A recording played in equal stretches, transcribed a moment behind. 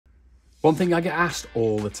One thing I get asked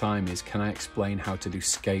all the time is, can I explain how to do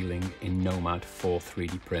scaling in Nomad for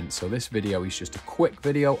 3D print? So this video is just a quick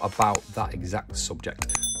video about that exact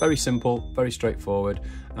subject. Very simple, very straightforward,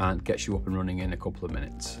 and gets you up and running in a couple of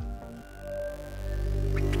minutes.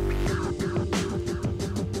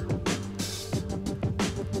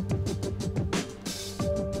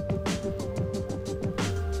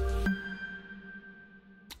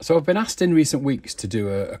 So I've been asked in recent weeks to do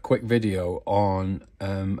a quick video on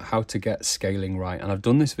how to get scaling right, and I've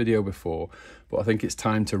done this video before, but I think it's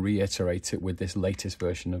time to reiterate it with this latest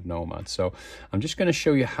version of Nomad. So I'm just going to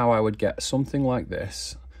show you how I would get something like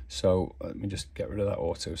this. So let me just get rid of that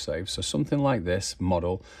autosave. So something like this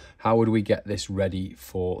model, how would we get this ready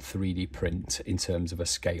for 3D print in terms of a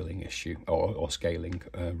scaling issue or scaling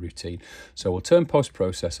routine? So we'll turn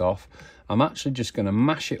post-process off. I'm actually just going to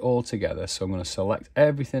mash it all together. So I'm going to select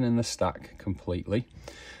everything in the stack completely.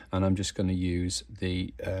 And I'm just going to use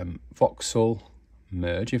the voxel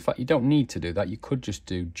merge. In fact, you don't need to do that. You could just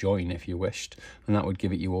do join if you wished, and that would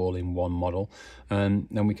give it you all in one model. And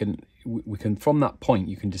then we can from that point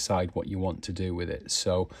you can decide what you want to do with it.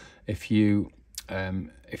 So if you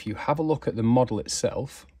have a look at the model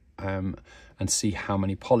itself and see how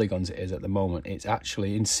many polygons it is at the moment, it's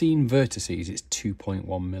actually in scene vertices it's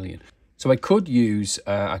 2.1 million. So I could use,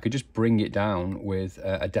 I could just bring it down with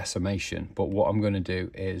a decimation, but what I'm going to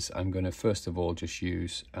do is I'm going to first of all just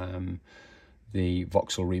use the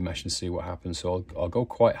voxel remesh and see what happens. So I'll go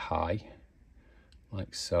quite high,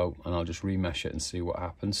 like so, and I'll just remesh it and see what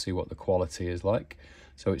happens, see what the quality is like.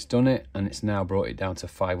 So it's done it, and it's now brought it down to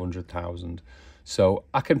 500,000. So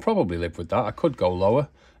I can probably live with that. I could go lower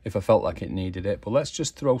if I felt like it needed it, but let's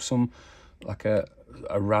just throw some, like a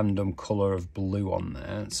random color of blue on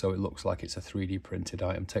there, so it looks like it's a 3D printed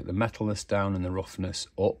item. Take the metalness down and the roughness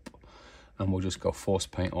up, and we'll just go force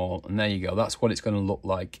paint all, and there you go. That's what it's going to look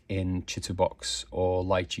like in Chitterbox or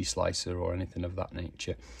Lychee Slicer or anything of that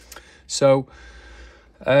nature. So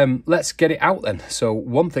let's get it out then. So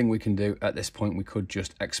one thing we can do at this point, we could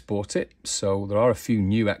just export it. So there are a few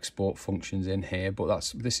new export functions in here,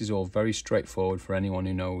 but this is all very straightforward for anyone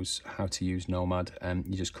who knows how to use Nomad.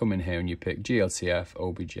 You just come in here and you pick GLTF,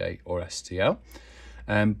 OBJ or STL.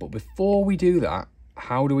 But before we do that,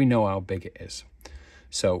 how do we know how big it is?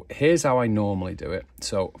 So here's how I normally do it.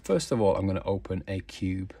 So first of all, I'm going to open a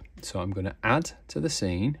cube. So I'm going to add to the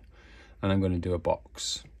scene, and I'm going to do a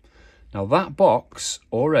box. Now that box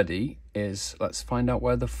already is, let's find out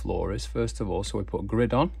where the floor is first of all. So we put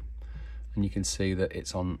grid on, and you can see that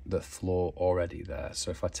it's on the floor already there.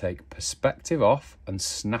 So if I take perspective off and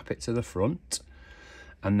snap it to the front,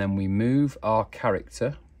 and then we move our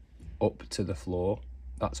character up to the floor,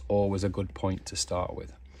 that's always a good point to start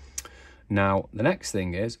with. Now, the next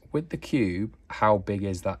thing is, with the cube, how big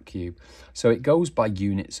is that cube? So it goes by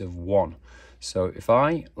units of 1. So if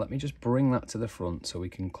let me just bring that to the front so we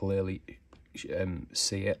can clearly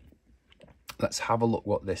see it. Let's have a look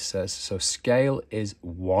what this says. So scale is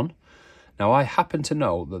 1. Now, I happen to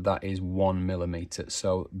know that that is 1 millimeter.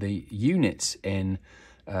 So the units in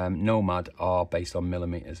Nomad are based on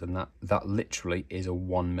millimeters, and that literally is a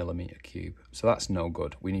 1 millimeter cube. So that's no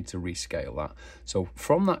good. We need to rescale that. So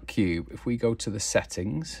from that cube, if we go to the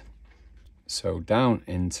settings, so down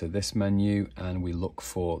into this menu, and we look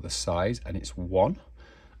for the size, and it's 1,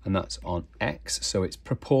 and that's on X. So it's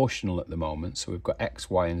proportional at the moment. So we've got X,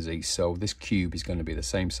 Y, and Z. So this cube is going to be the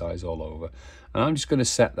same size all over. And I'm just going to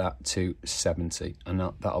set that to 70, and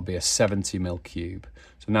that'll be a 70 mil cube.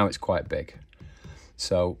 So now it's quite big.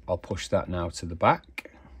 So I'll push that now to the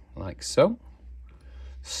back, like so.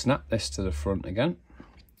 Snap this to the front again.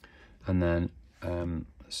 And then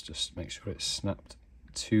let's just make sure it's snapped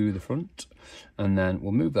to the front. And then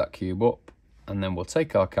we'll move that cube up. And then we'll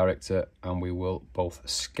take our character and we will both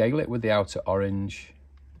scale it with the outer orange,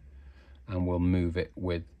 and we'll move it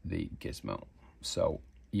with the gizmo. So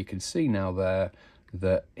you can see now there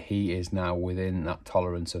that he is now within that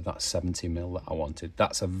tolerance of that 70 mil that I wanted.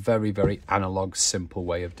 That's a very, very analog, simple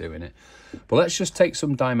way of doing it. But let's just take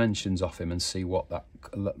some dimensions off him and see what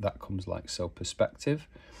that comes like. So perspective,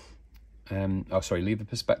 leave the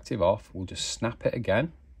perspective off. We'll just snap it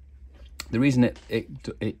again. The reason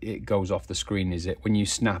it goes off the screen is when you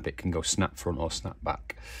snap, it can go snap front or snap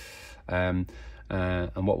back. And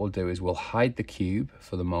what we'll do is we'll hide the cube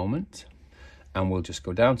for the moment, and we'll just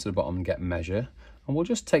go down to the bottom and get measure. And we'll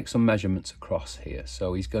just take some measurements across here.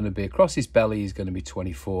 So he's going to be, across his belly, he's going to be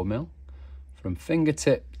 24 mil. From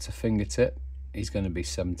fingertip to fingertip, he's going to be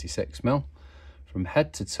 76 mil. From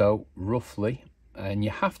head to toe, roughly. And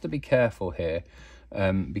you have to be careful here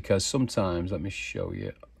because sometimes, let me show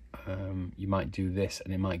you, you might do this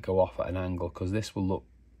and it might go off at an angle, because this will look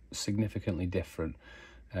significantly different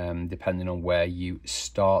depending on where you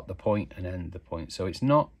start the point and end the point. So it's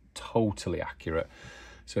not totally accurate.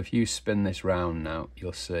 So if you spin this round now,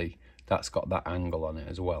 you'll see that's got that angle on it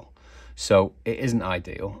as well. So it isn't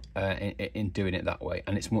ideal in doing it that way,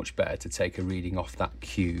 and it's much better to take a reading off that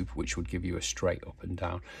cube, which would give you a straight up and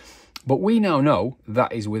down. But we now know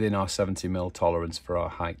that is within our 70mm tolerance for our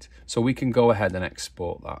height, so we can go ahead and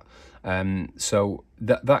export that. So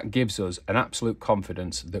that gives us an absolute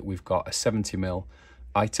confidence that we've got a 70mm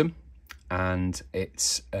item, and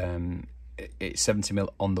it's 70mm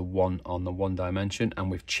on the one dimension, and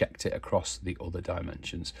we've checked it across the other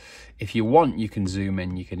dimensions. If you want, you can zoom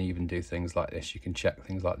in. You can even do things like this. You can check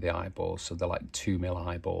things like the eyeballs, so they're like 2mm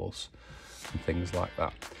eyeballs and things like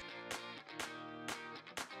that.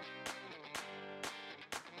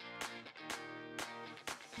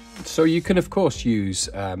 So you can of course use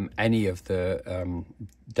any of the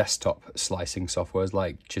desktop slicing softwares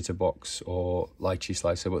like Chitterbox or Lychee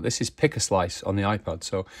Slicer, but this is Pick a Slice on the iPad,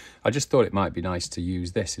 so I just thought it might be nice to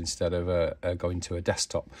use this instead of going to a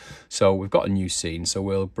desktop. So we've got a new scene, so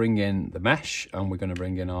we'll bring in the mesh, and we're going to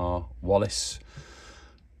bring in our Wallace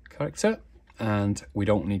character, and we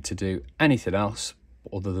don't need to do anything else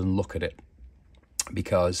other than look at it,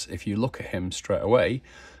 because if you look at him straight away,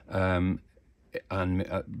 and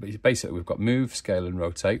basically we've got move, scale and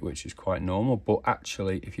rotate, which is quite normal, but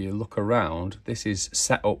actually if you look around, this is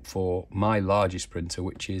set up for my largest printer,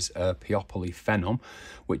 which is a Peopoly Phenom,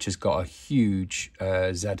 which has got a huge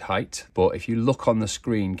Z height. But if you look on the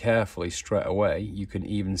screen carefully straight away, you can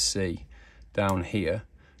even see down here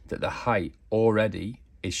that the height already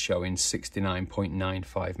is showing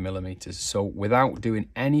 69.95mm. So without doing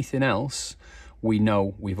anything else, we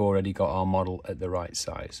know we've already got our model at the right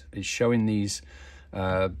size. It's showing these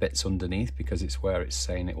bits underneath because it's where it's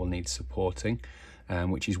saying it will need supporting,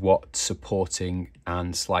 which is what supporting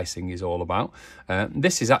and slicing is all about.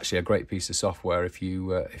 This is actually a great piece of software. If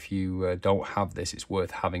you don't have this, it's worth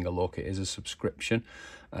having a look. It is a subscription,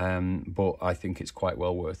 but I think it's quite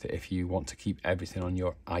well worth it if you want to keep everything on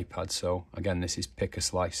your iPad. So again, this is Pick a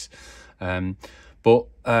Slice. But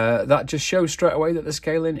that just shows straight away that the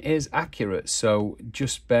scaling is accurate. So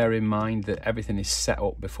just bear in mind that everything is set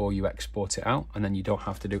up before you export it out, and then you don't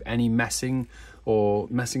have to do any messing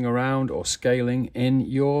around or scaling in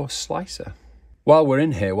your slicer. While we're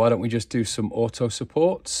in here, why don't we just do some auto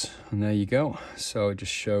supports? And there you go. So it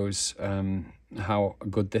just shows how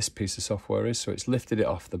good this piece of software is. So it's lifted it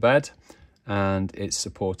off the bed, and it's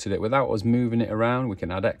supported it without us moving it around. We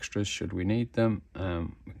can add extras should we need them. We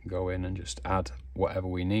can go in and just add whatever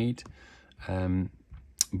we need. There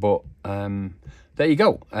you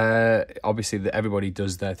go. Obviously, everybody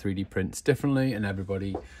does their 3D prints differently, and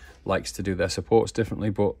everybody likes to do their supports differently,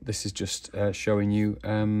 but this is just showing you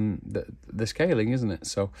the scaling, isn't it?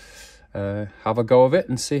 So have a go of it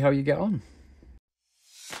and see how you get on.